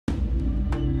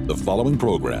The following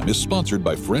program is sponsored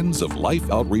by Friends of Life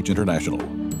Outreach International.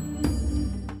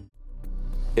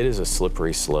 It is a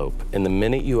slippery slope, and the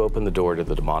minute you open the door to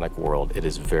the demonic world, it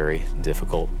is very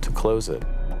difficult to close it.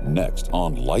 Next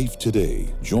on Life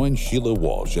Today, join Sheila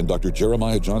Walsh and Dr.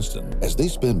 Jeremiah Johnston as they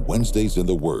spend Wednesdays in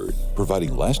the Word,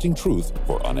 providing lasting truth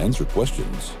for unanswered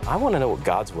questions. I want to know what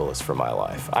God's will is for my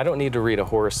life. I don't need to read a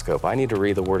horoscope. I need to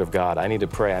read the Word of God. I need to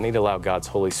pray. I need to allow God's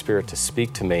Holy Spirit to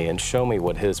speak to me and show me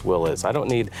what His will is. I don't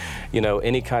need,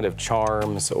 any kind of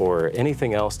charms or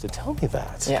anything else to tell me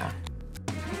that. Yeah.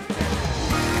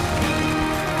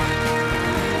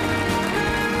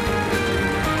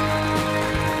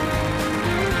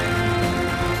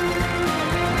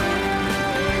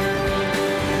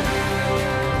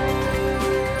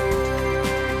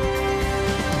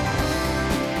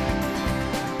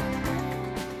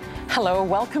 Hello,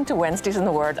 welcome to Wednesdays in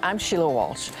the Word. I'm Sheila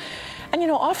Walsh. And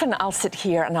often I'll sit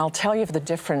here and I'll tell you of the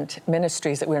different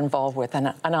ministries that we're involved with,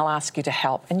 and I'll ask you to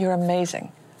help. And you're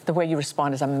amazing. The way you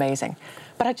respond is amazing.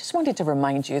 But I just wanted to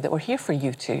remind you that we're here for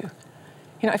you too.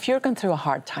 If you're going through a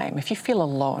hard time, if you feel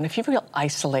alone, if you feel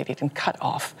isolated and cut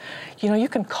off, you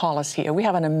can call us here. We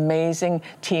have an amazing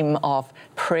team of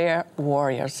prayer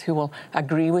warriors who will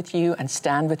agree with you and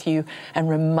stand with you and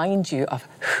remind you of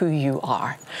who you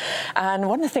are. And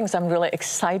one of the things I'm really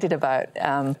excited about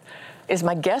is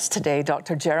my guest today,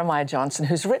 Dr. Jeremiah Johnston,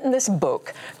 who's written this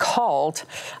book called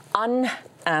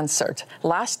Unanswered: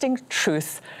 Lasting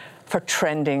Truth for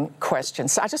Trending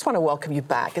Questions. So I just want to welcome you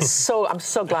back. I'm so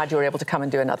glad you were able to come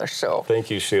and do another show. Thank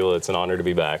you, Sheila. It's an honor to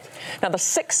be back. Now, there's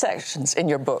 6 sections in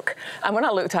your book. And when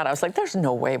I looked at it, I was like, there's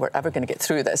no way we're ever going to get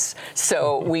through this.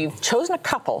 So we've chosen a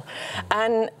couple.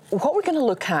 And what we're going to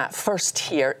look at first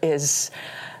here is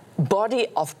body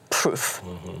of proof.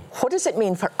 What does it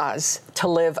mean for us to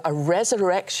live a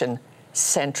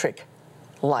resurrection-centric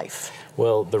life?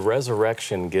 Well, the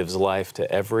resurrection gives life to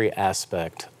every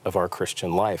aspect of our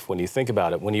Christian life. When you think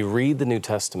about it, when you read the New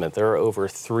Testament, there are over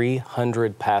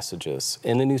 300 passages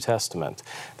in the New Testament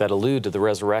that allude to the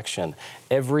resurrection.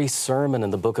 Every sermon in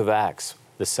the book of Acts,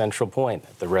 the central point,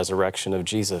 the resurrection of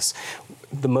Jesus.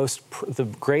 The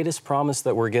greatest promise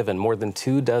that we're given more than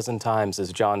 24 times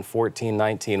is John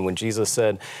 14:19, when Jesus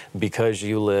said, because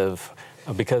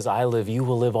I live, you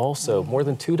will live also. More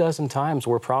than 24 times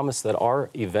we're promised that our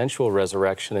eventual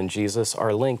resurrection and Jesus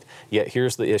are linked. Yet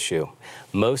here's the issue.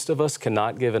 Most of us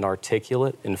cannot give an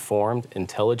articulate, informed,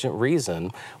 intelligent reason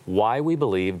why we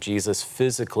believe Jesus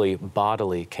physically,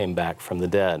 bodily came back from the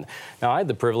dead. Now, I had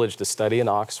the privilege to study in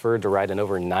Oxford, to write an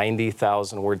over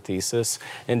 90,000-word thesis,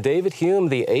 and David Hume,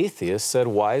 the atheist, said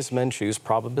wise men choose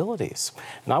probabilities.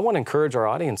 And I want to encourage our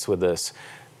audience with this.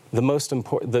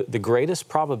 The greatest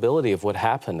probability of what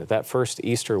happened that first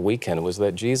Easter weekend was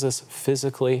that Jesus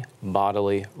physically,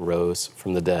 bodily rose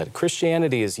from the dead.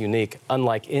 Christianity is unique.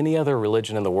 Unlike any other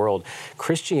religion in the world,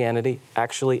 Christianity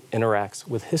actually interacts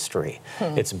with history.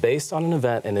 It's based on an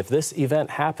event, and if this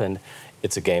event happened,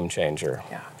 it's a game changer.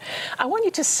 Yeah. I want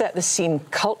you to set the scene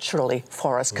culturally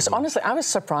for us, because honestly, I was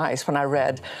surprised when I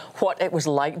read what it was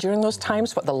like during those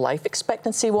times, what the life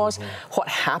expectancy was, what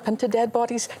happened to dead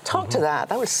bodies. Talk to that.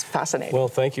 That was fascinating. Well,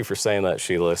 thank you for saying that,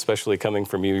 Sheila, especially coming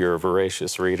from you. You're a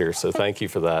voracious reader, so thank you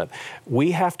for that. We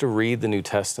have to read the New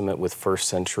Testament with first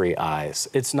century eyes.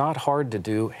 It's not hard to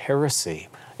do heresy.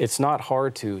 It's not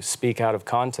hard to speak out of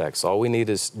context. All we need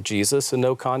is Jesus in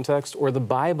no context or the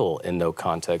Bible in no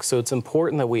context. So it's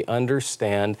important that we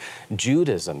understand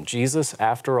Judaism. Jesus,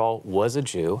 after all, was a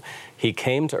Jew. He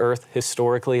came to earth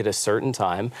historically at a certain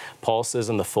time. Paul says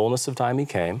in the fullness of time he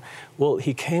came. Well,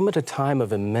 he came at a time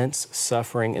of immense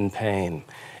suffering and pain.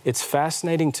 It's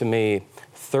fascinating to me.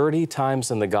 30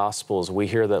 times in the Gospels, we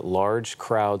hear that large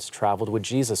crowds traveled with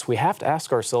Jesus. We have to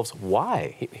ask ourselves,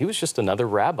 why? He was just another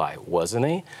rabbi, wasn't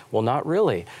he? Well, not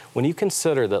really. When you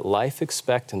consider that life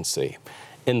expectancy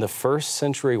in the first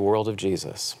century world of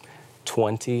Jesus,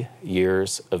 20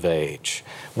 years of age.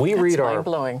 We read our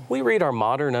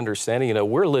modern understanding.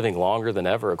 We're living longer than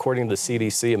ever. According to the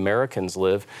CDC, Americans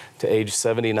live to age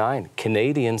 79.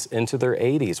 Canadians into their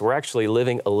 80s. We're actually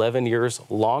living 11 years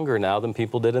longer now than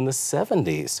people did in the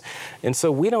 70s. And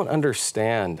so we don't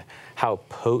understand how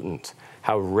potent,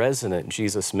 how resonant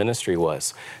Jesus' ministry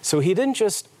was. So he didn't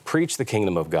just preach the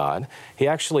kingdom of God. He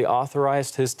actually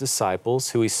authorized his disciples,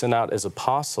 who he sent out as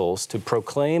apostles, to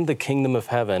proclaim the kingdom of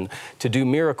heaven, to do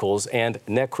miracles, and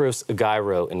nekros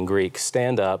gyro in Greek,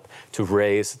 stand up to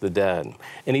raise the dead.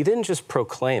 And he didn't just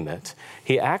proclaim it,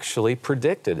 he actually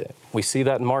predicted it. We see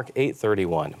that in Mark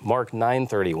 8:31, Mark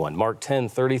 9:31, Mark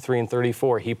 10:33 and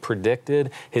 34. He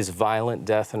predicted his violent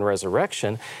death and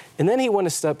resurrection. And then he went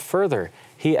a step further.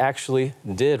 he actually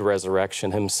did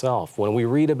resurrection himself. When we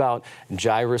read about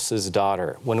Jairus'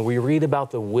 daughter, when we read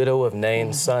about the widow of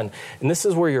Nain's son, and this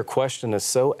is where your question is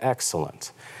so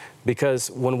excellent, because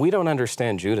when we don't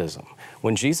understand Judaism,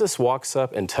 when Jesus walks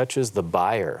up and touches the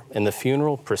bier in the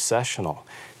funeral processional,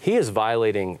 he is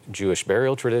violating Jewish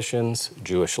burial traditions,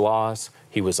 Jewish laws.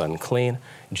 He was unclean.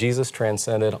 Jesus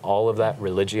transcended all of that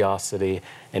religiosity,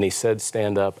 and he said,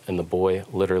 stand up, and the boy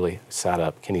literally sat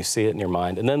up. Can you see it in your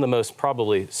mind? And then the most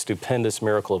probably stupendous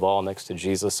miracle of all, next to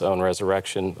Jesus' own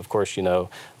resurrection, of course, you know,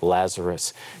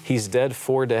 Lazarus. He's dead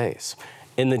 4 days.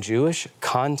 In the Jewish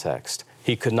context,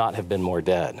 he could not have been more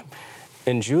dead.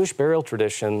 In Jewish burial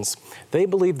traditions, they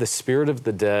believe the spirit of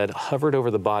the dead hovered over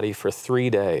the body for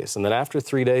 3 days. And then after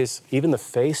 3 days, even the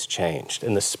face changed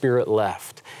and the spirit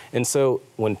left. And so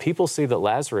when people see that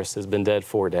Lazarus has been dead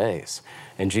 4 days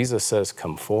and Jesus says,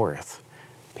 come forth,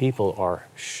 people are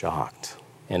shocked.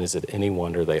 And is it any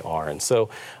wonder they are? And so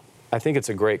I think it's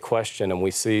a great question. And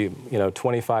we see,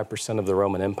 25% of the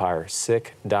Roman Empire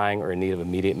sick, dying, or in need of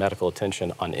immediate medical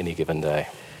attention on any given day.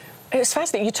 It's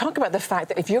fascinating. You talk about the fact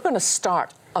that if you're going to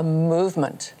start a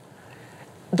movement,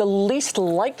 the least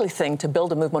likely thing to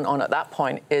build a movement on at that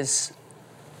point is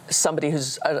somebody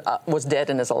who's was dead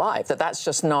and is alive. That's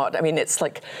just not, it's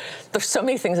like there's so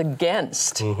many things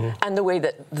against. And the way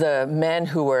that the men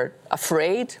who were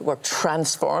afraid were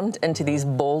transformed into these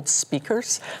bold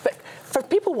speakers. But for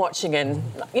people watching in,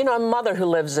 a mother who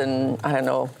lives in,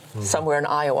 somewhere in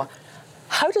Iowa,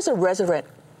 how does a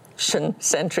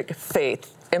resurrection-centric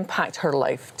faith impact her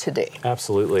life today?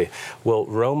 Absolutely. Well,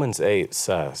 Romans 8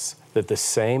 says that the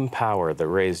same power that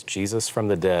raised Jesus from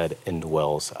the dead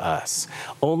indwells us.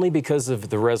 Only because of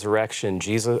the resurrection,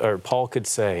 Paul could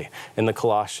say in the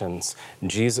Colossians,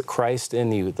 Jesus Christ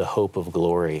in you, the hope of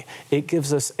glory. It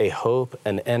gives us a hope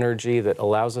and energy that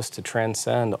allows us to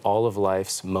transcend all of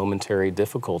life's momentary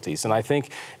difficulties. And I think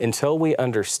until we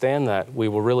understand that, we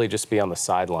will really just be on the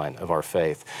sideline of our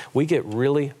faith. We get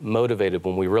really motivated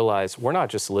when we realize we're not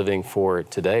just living for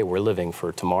today, we're living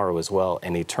for tomorrow as well,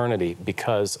 and eternity,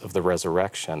 because of the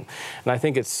resurrection. And I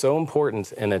think it's so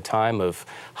important in a time of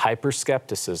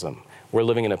hyper-skepticism. We're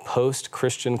living in a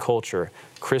post-Christian culture.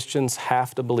 Christians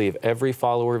have to believe, every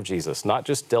follower of Jesus, not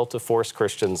just Delta Force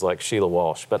Christians like Sheila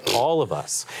Walsh, but all of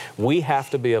us. We have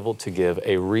to be able to give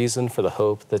a reason for the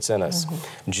hope that's in us.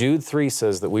 Jude 3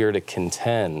 says that we are to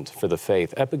contend for the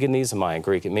faith. Epigenizomai in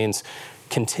Greek, it means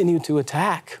continue to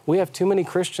attack. We have too many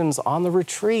Christians on the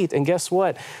retreat. And guess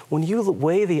what? When you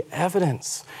weigh the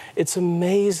evidence, it's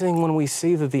amazing when we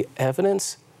see that the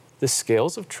evidence, the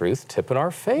scales of truth tip in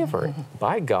our favor.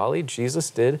 By golly, Jesus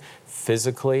did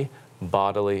physically,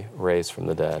 bodily raise from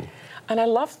the dead. And I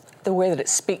love the way that it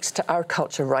speaks to our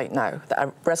culture right now, that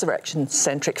our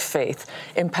resurrection-centric faith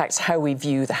impacts how we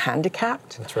view the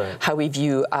handicapped, That's right. how we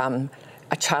view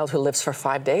a child who lives for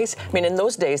 5 days. In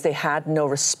those days, they had no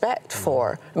respect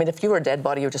for, if you were a dead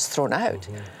body, you were just thrown out.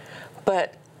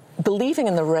 But believing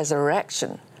in the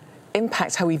resurrection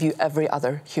impacts how we view every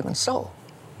other human soul.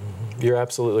 You're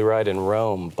absolutely right. In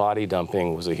Rome, body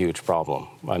dumping was a huge problem.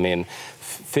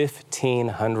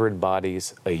 1,500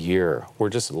 bodies a year were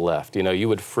just left. You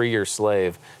would free your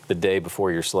slave the day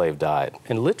before your slave died.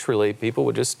 And literally, people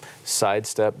would just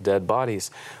sidestep dead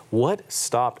bodies. What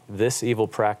stopped this evil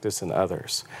practice in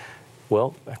others?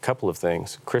 Well, a couple of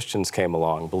things. Christians came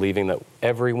along believing that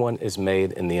everyone is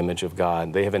made in the image of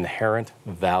God. They have inherent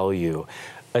value.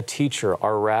 A teacher,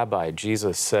 our rabbi,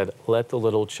 Jesus said, let the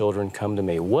little children come to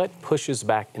me. What pushes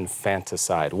back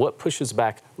infanticide? What pushes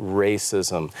back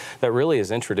racism that really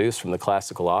is introduced from the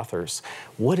classical authors?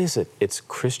 What is it? It's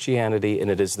Christianity,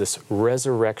 and it is this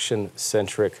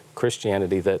resurrection-centric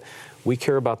Christianity that we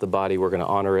care about the body. We're going to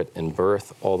honor it in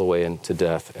birth all the way into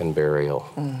death and burial.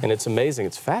 And it's amazing.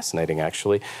 It's fascinating,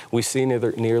 actually. We see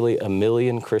nearly 1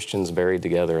 million Christians buried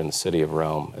together in the city of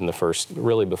Rome in the first,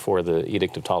 really before the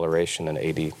Edict of Toleration in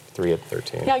AD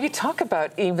 313. Yeah, you talk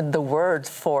about even the word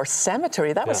for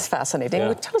cemetery. That was fascinating.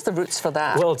 Yeah. Tell us the roots for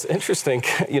that. Well, it's interesting.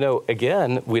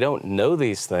 Again, we don't know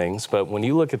these things, but when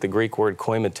you look at the Greek word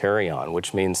koimeterion,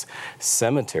 which means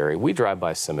cemetery, we drive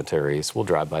by cemeteries. We'll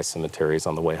drive by cemeteries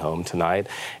on the way home tonight,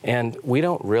 and we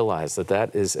don't realize that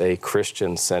that is a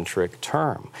Christian-centric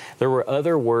term. There were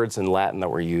other words in Latin that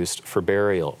were used for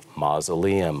burial: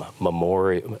 mausoleum,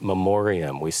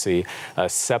 memoriam. We see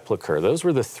sepulcher. Those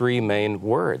were the three main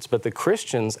words, but the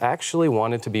Christians actually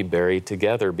wanted to be buried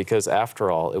together because, after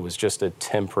all, it was just a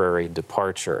temporary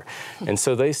departure. And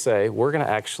so they say, we're going to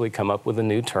actually come up with a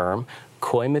new term,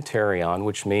 koimeterion,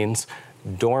 which means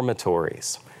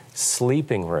dormitories,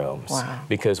 sleeping rooms,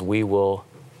 because we will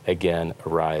again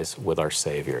arise with our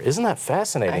Savior. Isn't that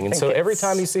fascinating? And so every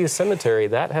time you see a cemetery,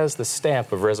 that has the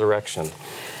stamp of resurrection.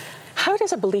 How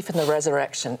does a belief in the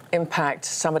resurrection impact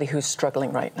somebody who's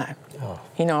struggling right now? Oh.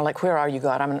 You know, like, where are you,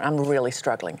 God? I'm really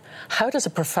struggling. How does a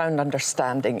profound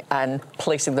understanding and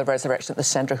placing the resurrection at the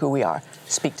center of who we are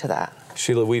speak to that?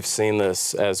 Sheila, we've seen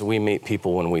this as we meet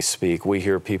people when we speak. We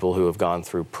hear people who have gone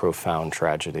through profound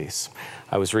tragedies.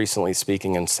 I was recently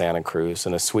speaking in Santa Cruz,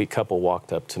 and a sweet couple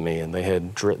walked up to me, and they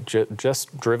had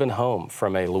just driven home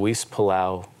from a Luis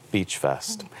Palau beach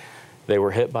fest. They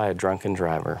were hit by a drunken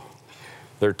driver.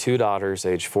 Their 2 daughters,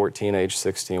 age 14, age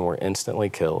 16, were instantly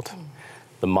killed.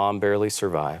 The mom barely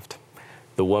survived.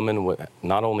 The woman was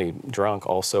not only drunk,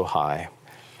 also high.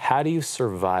 How do you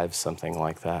survive something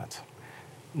like that?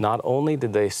 Not only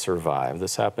did they survive,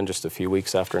 this happened just a few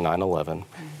weeks after 9/11,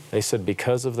 they said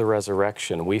because of the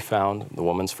resurrection, we found the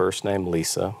woman's first name,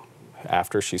 Lisa,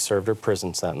 after she served her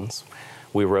prison sentence.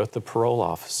 We wrote the parole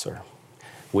officer.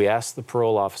 We asked the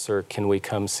parole officer, can we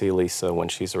come see Lisa when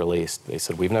she's released? They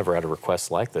said, we've never had a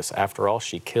request like this. After all,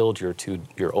 she killed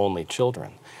your only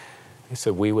children. They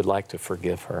said, we would like to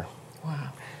forgive her. Wow.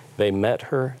 They met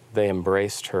her, they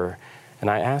embraced her. And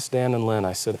I asked Dan and Lynn,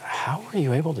 I said, how were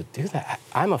you able to do that?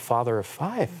 I'm a father of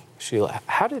 5, Sheila.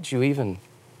 How did you even?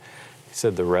 He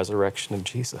said, the resurrection of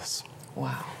Jesus.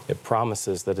 Wow. It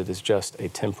promises that it is just a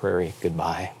temporary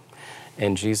goodbye.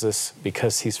 And Jesus,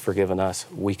 because he's forgiven us,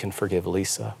 we can forgive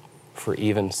Lisa for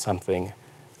even something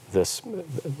this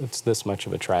much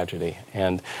of a tragedy.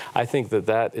 And I think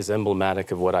that is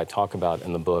emblematic of what I talk about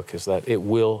in the book, is that it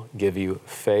will give you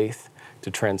faith to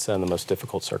transcend the most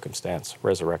difficult circumstance,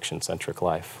 resurrection-centric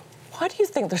life. Why do you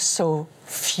think there's so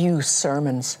few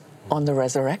sermons on the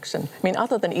resurrection? I mean,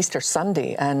 other than Easter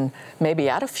Sunday and maybe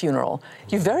at a funeral,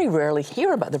 you very rarely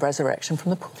hear about the resurrection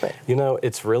from the pulpit. You know,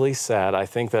 it's really sad. I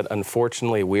think that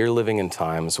unfortunately we're living in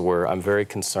times where I'm very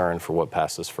concerned for what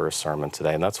passes for a sermon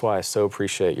today. And that's why I so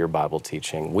appreciate your Bible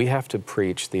teaching. We have to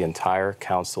preach the entire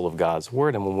counsel of God's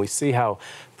Word. And when we see how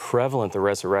prevalent the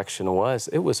resurrection was,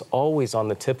 it was always on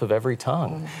the tip of every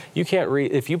tongue. You can't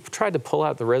read, if you tried to pull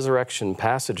out the resurrection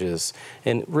passages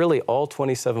in really all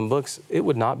 27 books, it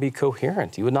would not be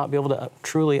coherent. You would not be able to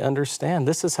truly understand.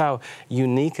 This is how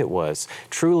unique it was.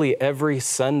 Truly, every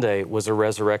Sunday was a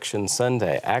resurrection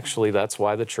Sunday. Actually, that's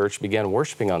why the church began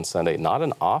worshiping on Sunday, not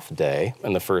an off day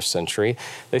in the first century.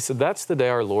 They said, that's the day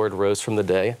our Lord rose from the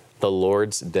day. The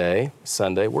Lord's Day,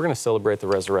 Sunday. We're going to celebrate the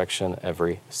resurrection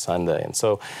every Sunday. And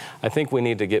so I think we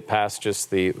need to get past just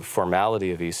the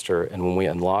formality of Easter, and when we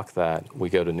unlock that, we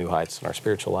go to new heights in our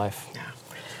spiritual life. Yeah.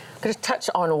 I'm going to touch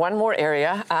on one more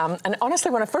area. And honestly,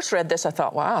 when I first read this, I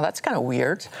thought, wow, that's kind of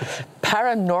weird.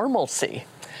 Paranormalcy.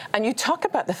 And you talk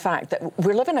about the fact that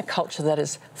we live in a culture that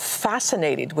is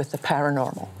fascinated with the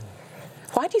paranormal.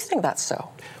 Why do you think that's so?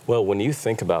 Well, when you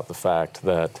think about the fact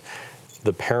that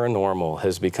the paranormal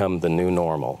has become the new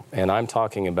normal. And I'm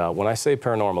talking about, when I say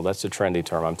paranormal, that's a trendy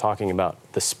term. I'm talking about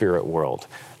the spirit world,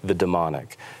 the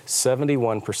demonic.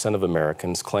 71% of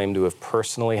Americans claim to have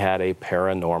personally had a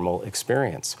paranormal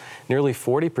experience. Nearly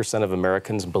 40% of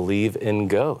Americans believe in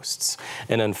ghosts.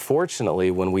 And unfortunately,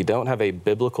 when we don't have a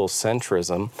biblical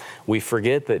centrism, we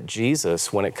forget that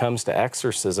Jesus, when it comes to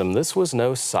exorcism, this was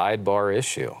no sidebar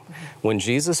issue. When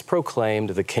Jesus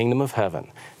proclaimed the kingdom of heaven,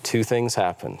 2 things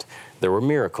happened. There were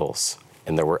miracles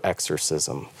and there were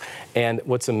exorcism. And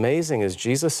what's amazing is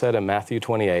Jesus said in Matthew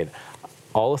 28,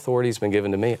 all authority has been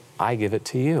given to me, I give it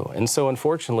to you. And so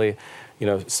unfortunately, you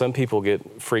know, some people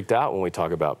get freaked out when we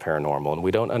talk about paranormal and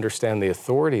we don't understand the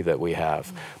authority that we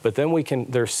have. But then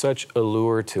there's such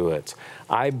allure to it.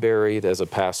 I buried, as a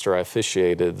pastor, I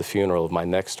officiated the funeral of my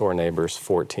next door neighbor's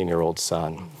 14-year-old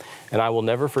son. And I will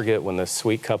never forget when this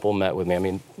sweet couple met with me, I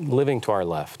mean, living to our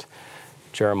left.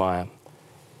 Jeremiah,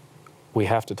 we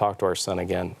have to talk to our son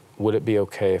again. Would it be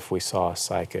okay if we saw a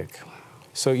psychic?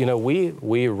 So, you know,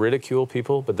 we ridicule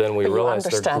people, but then we realize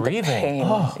they're grieving. The pain.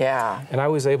 Oh. Yeah. And I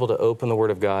was able to open the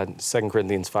Word of God, 2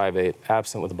 Corinthians 5:8,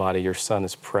 absent with the body, your son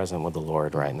is present with the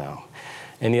Lord right now.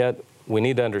 And yet, we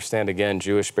need to understand, again,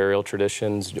 Jewish burial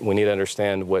traditions. We need to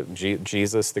understand what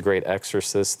Jesus, the great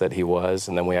exorcist that he was,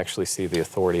 and then we actually see the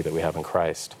authority that we have in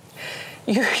Christ.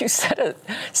 You said a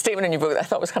statement in your book that I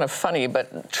thought was kind of funny,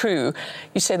 but true.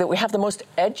 You say that we have the most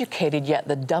educated yet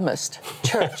the dumbest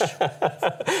church.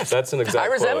 That's an exact I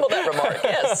resemble quote. that remark,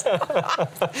 yes.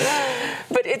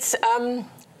 But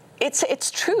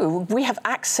it's true. We have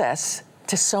access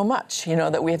to so much, you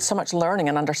know, that we have so much learning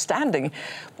and understanding.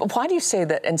 But why do you say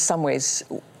that in some ways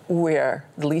we're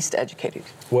the least educated.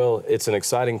 Well, it's an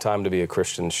exciting time to be a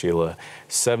Christian, Sheila.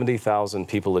 70,000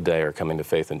 people a day are coming to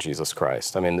faith in Jesus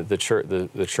Christ. I mean, the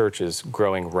church is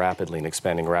growing rapidly and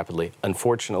expanding rapidly.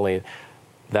 Unfortunately,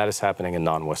 that is happening in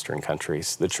non-Western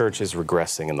countries. The church is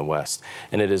regressing in the West,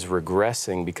 and it is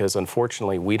regressing because,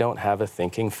 unfortunately, we don't have a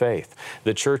thinking faith.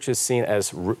 The church is seen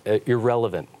as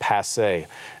irrelevant, passé,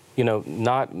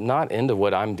 not into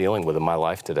what I'm dealing with in my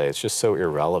life today. It's just so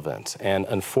irrelevant. And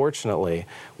unfortunately,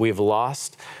 we've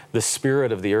lost the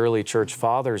spirit of the early church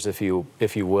fathers, if you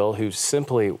will, who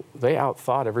simply, they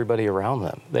outthought everybody around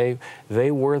them.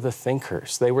 They were the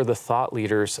thinkers. They were the thought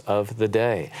leaders of the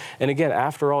day. And again,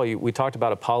 after all, we talked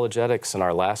about apologetics in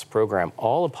our last program.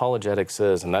 All apologetics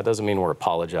is, and that doesn't mean we're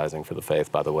apologizing for the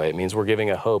faith, by the way. It means we're giving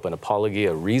a hope, an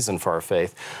apologia, a reason for our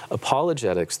faith.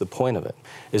 Apologetics, the point of it,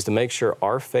 is to make sure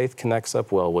our faith connects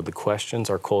up well with the questions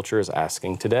our culture is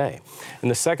asking today. In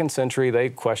the 2nd century, they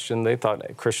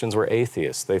thought Christians were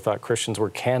atheists. They thought Christians were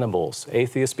cannibals.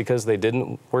 Atheists because they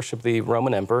didn't worship the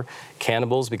Roman emperor.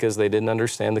 Cannibals because they didn't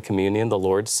understand the communion, the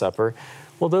Lord's Supper.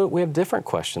 Well, we have different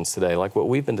questions today, like what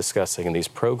we've been discussing in these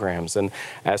programs. And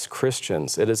as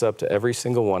Christians, it is up to every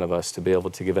single one of us to be able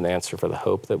to give an answer for the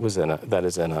hope that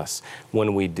is in us.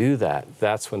 When we do that,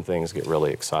 that's when things get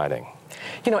really exciting.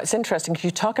 It's interesting.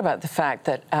 You talk about the fact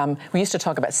that we used to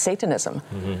talk about Satanism,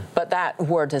 but that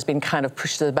word has been kind of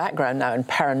pushed to the background now, and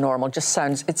paranormal just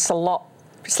sounds, it's a lot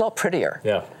prettier.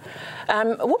 Yeah.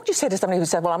 What would you say to somebody who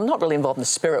said, well, I'm not really involved in the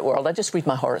spirit world, I just read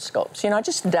my horoscopes, I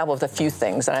just dabble with a few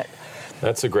things.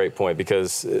 That's a great point,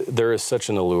 because there is such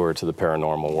an allure to the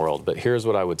paranormal world. But here's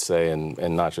what I would say,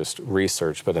 and not just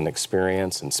research, but in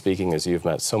experience and speaking as you've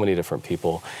met so many different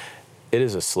people, it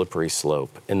is a slippery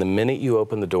slope. And the minute you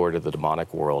open the door to the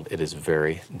demonic world, it is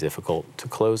very difficult to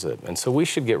close it. And so we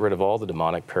should get rid of all the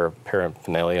demonic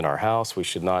paraphernalia in our house. We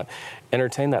should not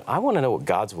entertain that. I want to know what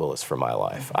God's will is for my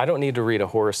life. I don't need to read a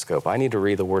horoscope. I need to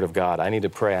read the Word of God. I need to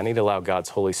pray. I need to allow God's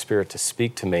Holy Spirit to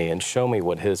speak to me and show me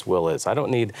what His will is. I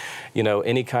don't need,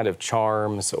 any kind of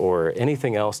charms or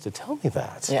anything else to tell me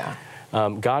that. Yeah.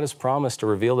 God has promised to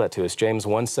reveal that to us. James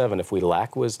 1:7, if we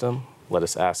lack wisdom, let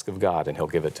us ask of God, and He'll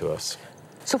give it to us.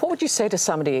 So what would you say to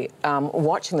somebody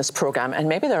watching this program, and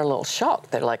maybe they're a little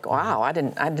shocked? They're like, wow, I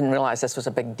didn't realize this was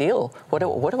a big deal. What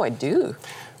do I do?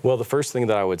 Well, the first thing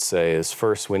that I would say is,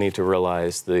 first, we need to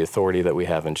realize the authority that we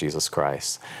have in Jesus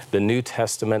Christ. The New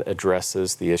Testament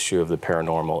addresses the issue of the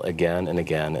paranormal again and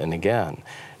again and again.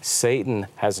 Satan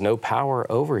has no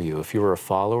power over you if you are a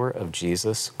follower of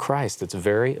Jesus Christ. It's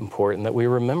very important that we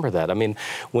remember that. I mean,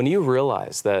 when you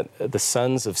realize that the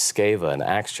sons of Sceva in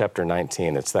Acts chapter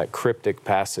 19, it's that cryptic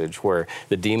passage where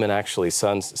the demon actually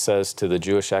says to the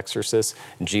Jewish exorcist,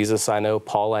 Jesus I know,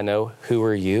 Paul I know, who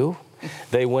are you?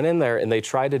 They went in there and they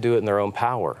tried to do it in their own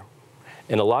power.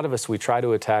 And a lot of us, we try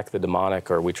to attack the demonic,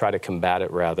 or we try to combat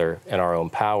it rather in our own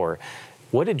power.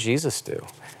 What did Jesus do?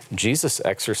 Jesus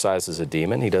exorcises a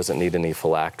demon. He doesn't need any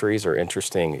phylacteries or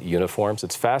interesting uniforms.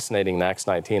 It's fascinating. In Acts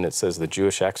 19, it says the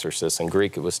Jewish exorcists, in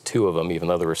Greek it was 2 of them, even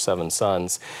though there were 7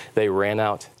 sons, they ran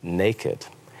out naked.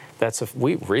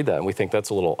 We read that and we think that's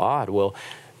a little odd. Well,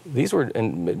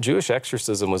 Jewish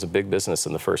exorcism was a big business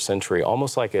in the 1st century,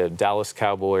 almost like a Dallas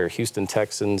Cowboy or Houston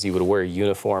Texans. You would wear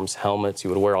uniforms, helmets, you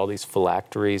would wear all these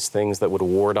phylacteries, things that would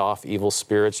ward off evil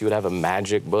spirits. You would have a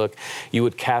magic book. You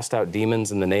would cast out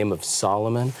demons in the name of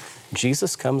Solomon.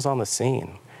 Jesus comes on the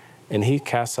scene, and He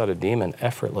casts out a demon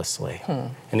effortlessly.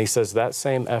 And He says that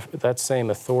same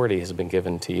authority has been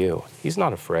given to you. He's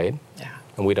not afraid. Yeah.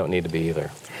 And we don't need to be either.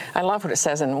 I love what it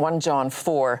says in 1 John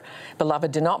 4,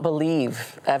 Beloved, do not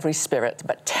believe every spirit,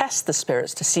 but test the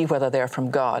spirits to see whether they're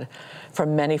from God. For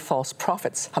many false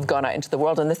prophets have gone out into the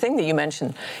world. And the thing that you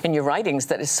mentioned in your writings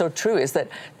that is so true is that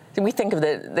we think of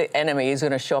the enemy is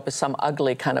going to show up as some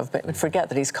ugly kind of, but forget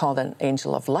that he's called an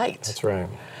angel of light. That's right.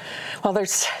 Well,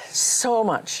 there's so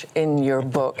much in your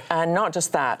book, and not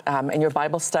just that, in your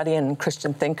Bible study and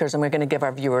Christian thinkers, and we're going to give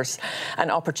our viewers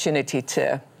an opportunity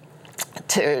to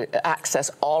access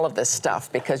all of this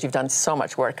stuff, because you've done so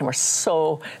much work and we're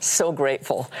so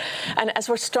grateful. And as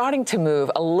we're starting to move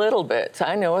a little bit,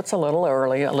 I know it's a little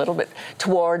early, a little bit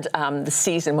toward the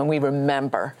season when we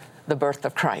remember the birth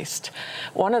of Christ.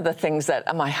 One of the things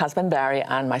that my husband Barry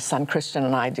and my son Christian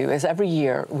and I do is every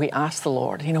year we ask the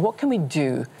Lord, what can we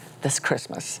do this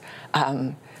Christmas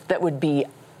that would be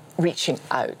reaching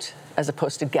out as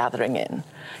opposed to gathering in?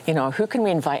 Who can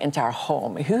we invite into our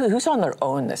home? Who's on their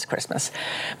own this Christmas?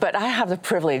 But I have the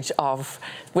privilege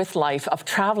with life, of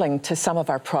traveling to some of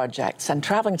our projects and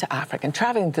traveling to Africa and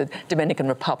traveling to Dominican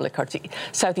Republic or to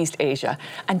Southeast Asia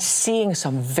and seeing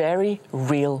some very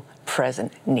real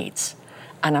present needs.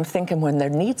 And I'm thinking, when their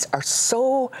needs are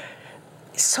so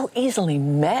easily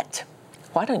met,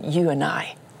 why don't you and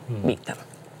I meet them?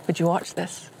 Would you watch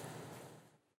this?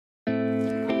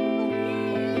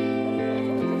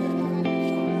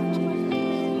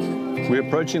 We're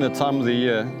approaching the time of the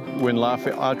year when Life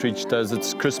Outreach does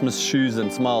its Christmas Shoes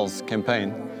and Smiles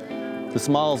campaign. The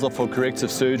smiles are for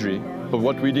corrective surgery, but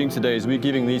what we're doing today is we're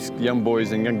giving these young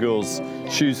boys and young girls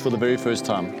shoes for the very first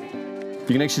time.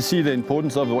 You can actually see the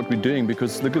importance of what we're doing,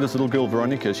 because look at this little girl,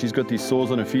 Veronica. She's got these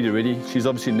sores on her feet already. She's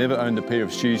obviously never owned a pair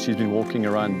of shoes. She's been walking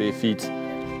around bare feet.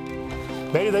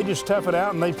 Maybe they just tough it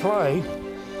out and they play.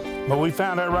 But we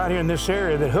found out right here in this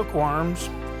area that hookworms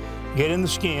get in the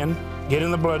skin, get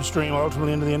in the bloodstream,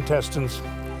 ultimately into the intestines,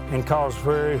 and cause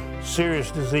very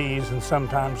serious disease and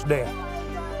sometimes death.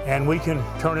 And we can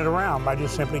turn it around by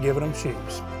just simply giving them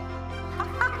shoes.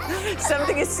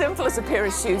 Something as simple as a pair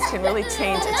of shoes can really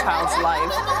change a child's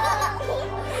life.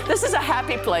 This is a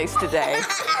happy place today.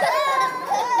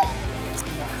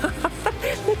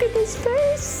 Look at this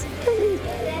face.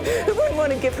 Who wouldn't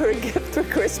want to give her a gift for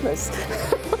Christmas?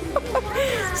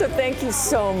 So thank you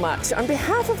so much. On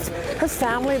behalf of her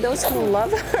family, those who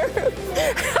love her,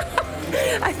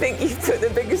 I think you've put the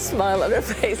biggest smile on her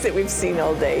face that we've seen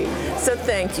all day. So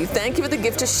thank you. Thank you for the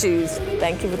gift of shoes.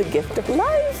 Thank you for the gift of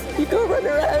life. You go run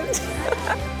around.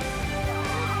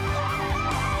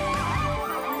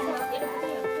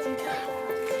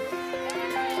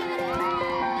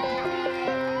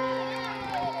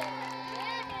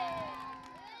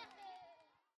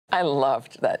 I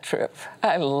loved that trip.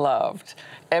 I loved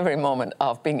every moment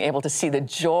of being able to see the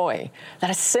joy that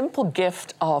a simple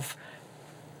gift of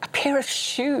a pair of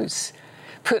shoes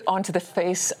put onto the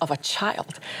face of a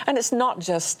child. And it's not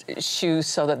just shoes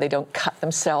so that they don't cut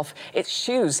themselves. It's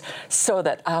shoes so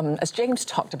that, as James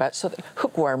talked about, so that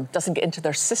hookworm doesn't get into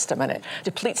their system and it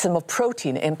depletes them of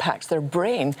protein, impacts their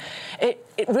brain. It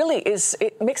really is,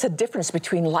 it makes a difference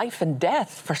between life and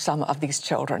death for some of these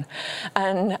children.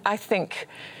 And I think,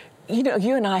 you know,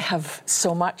 you and I have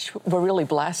so much. We're really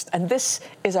blessed. And this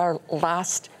is our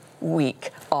last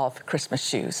week of Christmas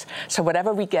shoes. So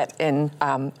whatever we get in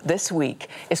this week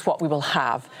is what we will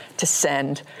have to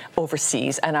send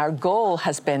overseas. And our goal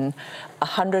has been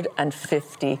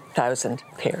 150,000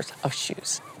 pairs of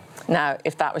shoes. Now,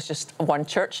 if that was just one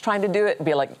church trying to do it, it'd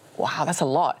be like, wow, that's a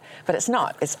lot. But it's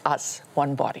not. It's us,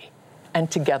 one body. And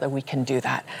together we can do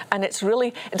that. And it's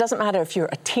really, it doesn't matter if you're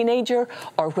a teenager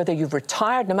or whether you've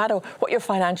retired, no matter what your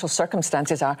financial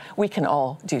circumstances are, we can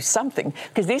all do something.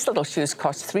 Because these little shoes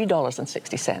cost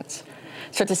 $3.60.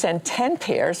 So to send 10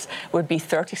 pairs would be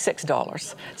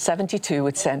 $36. 72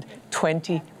 would send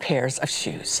 20 pairs of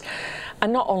shoes.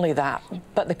 And not only that,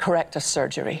 but the corrective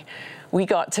surgery. We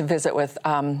got to visit with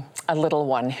a little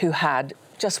one who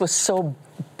was so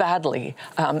badly,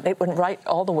 it went right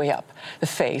all the way up the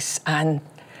face, and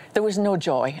there was no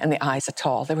joy in the eyes at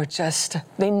all. They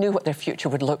knew what their future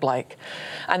would look like.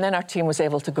 And then our team was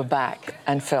able to go back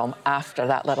and film after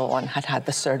that little one had had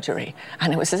the surgery.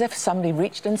 And it was as if somebody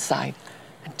reached inside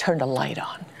and turned a light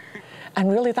on.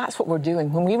 And really, that's what we're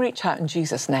doing. When we reach out in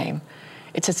Jesus' name,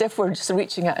 it's as if we're just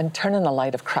reaching out and turning the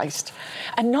light of Christ.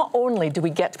 And not only do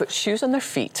we get to put shoes on their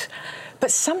feet,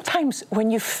 but sometimes when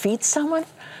you feed someone,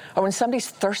 or when somebody's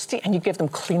thirsty and you give them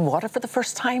clean water for the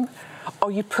first time,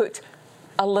 or you put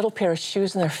a little pair of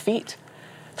shoes on their feet,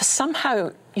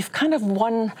 somehow you've kind of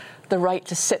won the right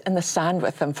to sit in the sand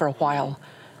with them for a while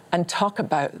and talk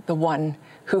about the one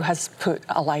who has put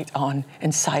a light on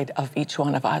inside of each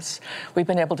one of us. We've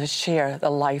been able to share the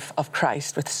life of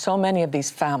Christ with so many of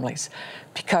these families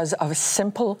because of a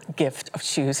simple gift of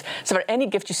shoes. So for any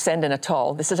gift you send in at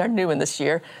all, this is our new one this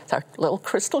year, it's our little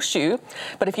crystal shoe.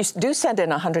 But if you do send in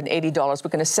 $180, we're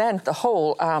going to send the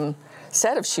whole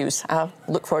set of shoes. I'll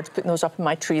look forward to putting those up in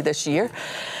my tree this year.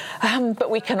 But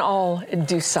we can all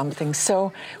do something.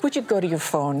 So would you go to your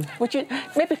phone? Would you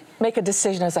maybe make a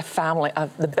decision as a family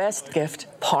of the best gift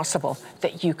possible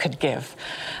that you could give?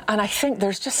 And I think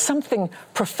there's just something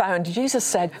profound. Jesus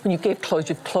said, when you gave clothes,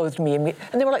 you clothed me. And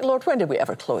they were like, Lord, when did we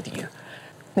ever clothe you?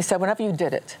 And he said, whenever you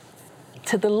did it,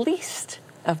 to the least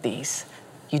of these,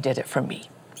 you did it for me.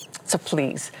 So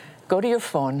please, go to your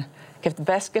phone, give the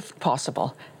best gift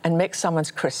possible, and make someone's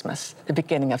Christmas the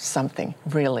beginning of something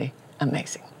really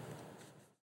amazing.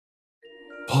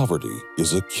 Poverty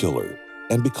is a killer,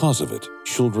 and because of it,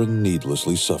 children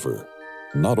needlessly suffer,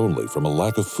 not only from a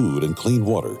lack of food and clean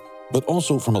water, but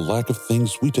also from a lack of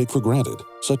things we take for granted,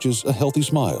 such as a healthy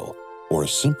smile or a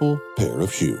simple pair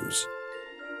of shoes.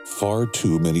 Far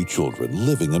too many children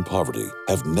living in poverty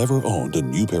have never owned a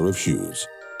new pair of shoes.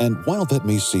 And while that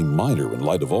may seem minor in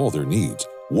light of all their needs,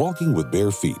 Walking with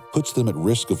bare feet puts them at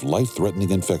risk of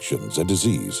life-threatening infections and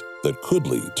disease that could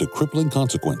lead to crippling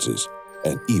consequences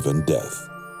and even death.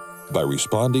 By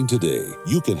responding today,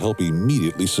 you can help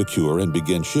immediately secure and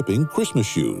begin shipping Christmas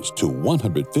shoes to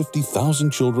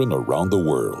 150,000 children around the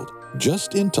world,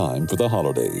 just in time for the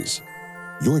holidays.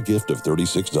 Your gift of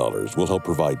 $36 will help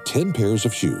provide 10 pairs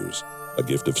of shoes. A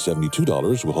gift of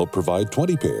 $72 will help provide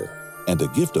 20 pair. And a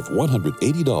gift of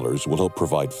 $180 will help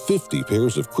provide 50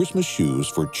 pairs of Christmas shoes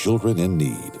for children in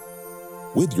need.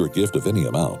 With your gift of any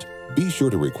amount, be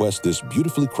sure to request this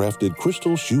beautifully crafted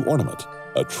crystal shoe ornament,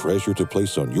 a treasure to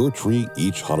place on your tree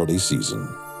each holiday season.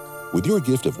 With your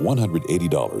gift of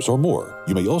 $180 or more,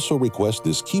 you may also request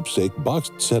this keepsake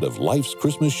boxed set of Life's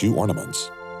Christmas shoe ornaments.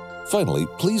 Finally,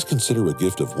 please consider a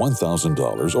gift of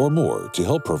 $1,000 or more to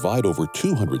help provide over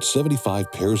 275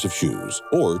 pairs of shoes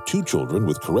or 2 children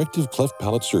with corrective cleft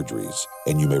palate surgeries,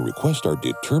 and you may request our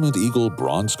Determined Eagle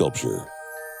bronze sculpture.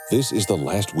 This is the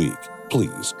last week.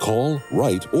 Please call,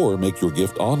 write, or make your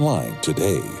gift online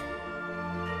today.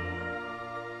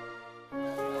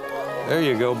 There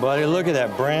you go, buddy. Look at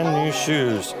that, brand new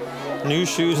shoes. New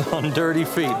shoes on dirty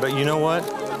feet. But you know what?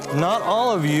 Not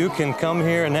all of you can come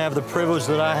here and have the privilege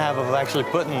that I have of actually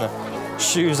putting the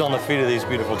shoes on the feet of these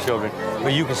beautiful children.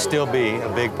 But you can still be a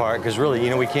big part, because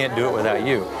really, we can't do it without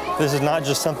you. This is not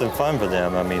just something fun for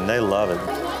them. I mean, they love it.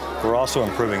 We're also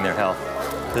improving their health.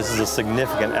 This is a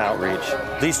significant outreach.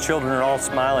 These children are all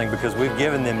smiling because we've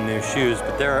given them new shoes,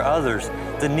 but there are others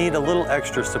that need a little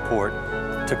extra support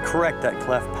to correct that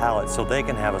cleft palate so they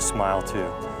can have a smile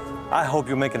too. I hope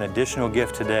you'll make an additional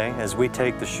gift today as we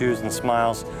take the shoes and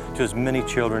smiles to as many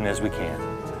children as we can.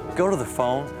 Go to the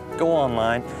phone, go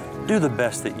online, do the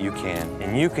best that you can,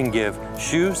 and you can give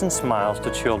shoes and smiles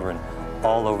to children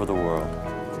all over the world.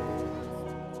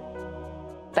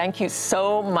 Thank you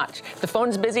so much. If the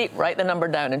phone's busy, write the number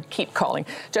down and keep calling.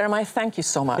 Jeremiah, thank you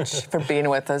so much for being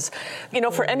with us.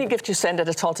 For any gift you send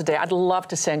at all today, I'd love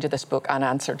to send you this book,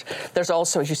 Unanswered. There's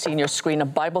also, as you see on your screen, a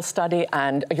Bible study,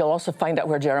 and you'll also find out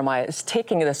where Jeremiah is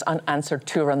taking this unanswered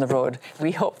tour on the road.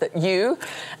 We hope that you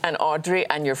and Audrey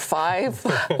and your 5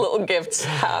 little gifts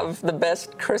have the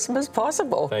best Christmas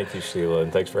possible. Thank you, Sheila,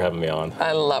 and thanks for having me on.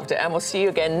 I loved it. And we'll see you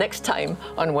again next time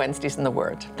on Wednesdays in the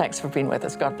Word. Thanks for being with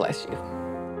us. God bless you.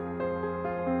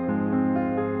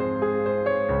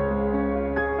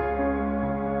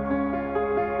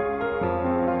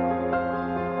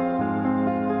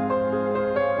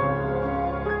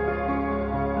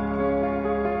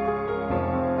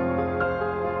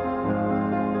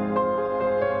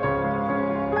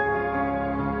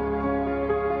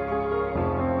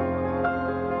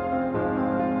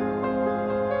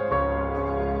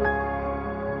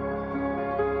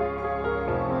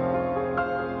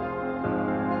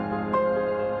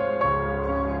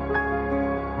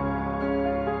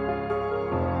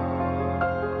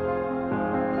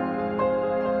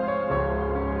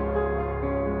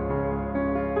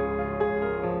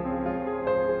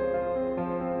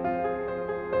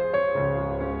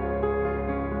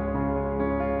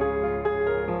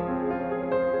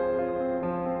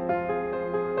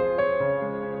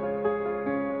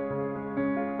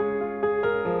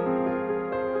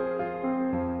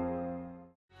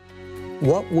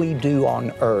 What we do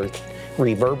on earth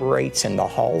reverberates in the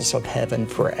halls of heaven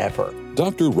forever.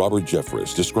 Dr. Robert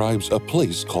Jeffress describes a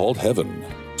place called heaven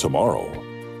tomorrow.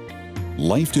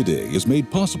 Life Today is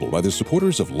made possible by the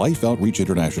supporters of Life Outreach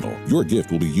International. Your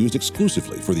gift will be used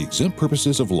exclusively for the exempt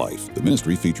purposes of life. The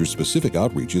ministry features specific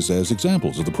outreaches as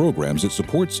examples of the programs it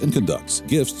supports and conducts.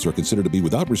 Gifts are considered to be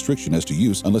without restriction as to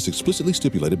use unless explicitly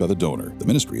stipulated by the donor. The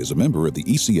ministry is a member of the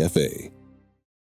ECFA.